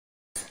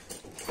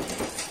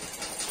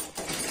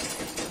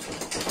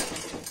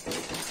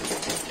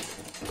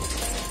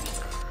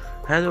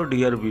Hello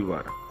dear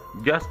viewer,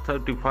 just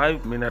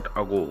 35 minutes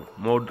ago,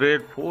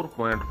 moderate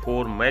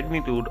 4.4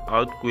 magnitude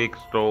earthquake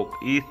struck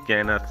East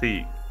China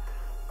Sea,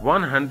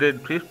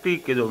 150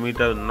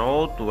 km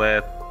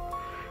northwest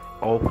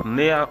of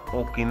Neha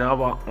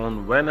Okinawa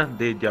on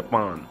Wednesday,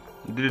 Japan.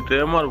 The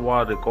tremor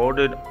was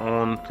recorded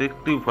on 6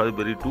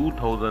 February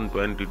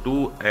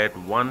 2022 at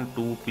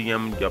 1:02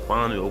 p.m.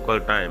 Japan local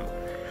time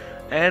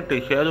at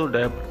a shallow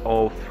depth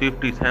of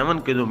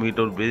 57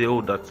 km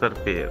below the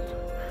surface.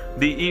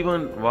 The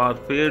event was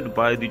flagged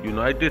by the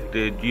United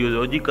States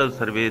Geological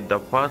Survey, the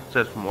first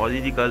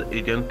seismological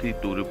agency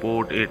to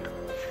report it.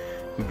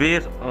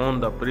 Based on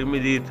the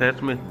preliminary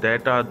seismic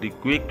data, the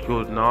quake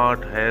should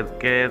not have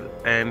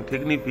caused any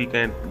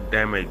significant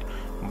damage,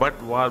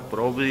 but was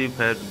probably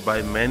felt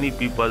by many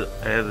people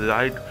as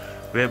light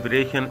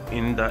vibration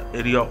in the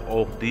area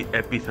of the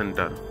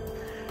epicenter.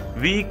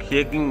 Weak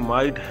shaking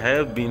might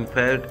have been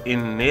felt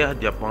in near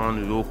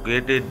Japan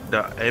located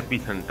the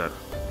epicenter.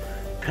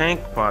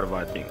 Thanks for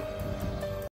watching.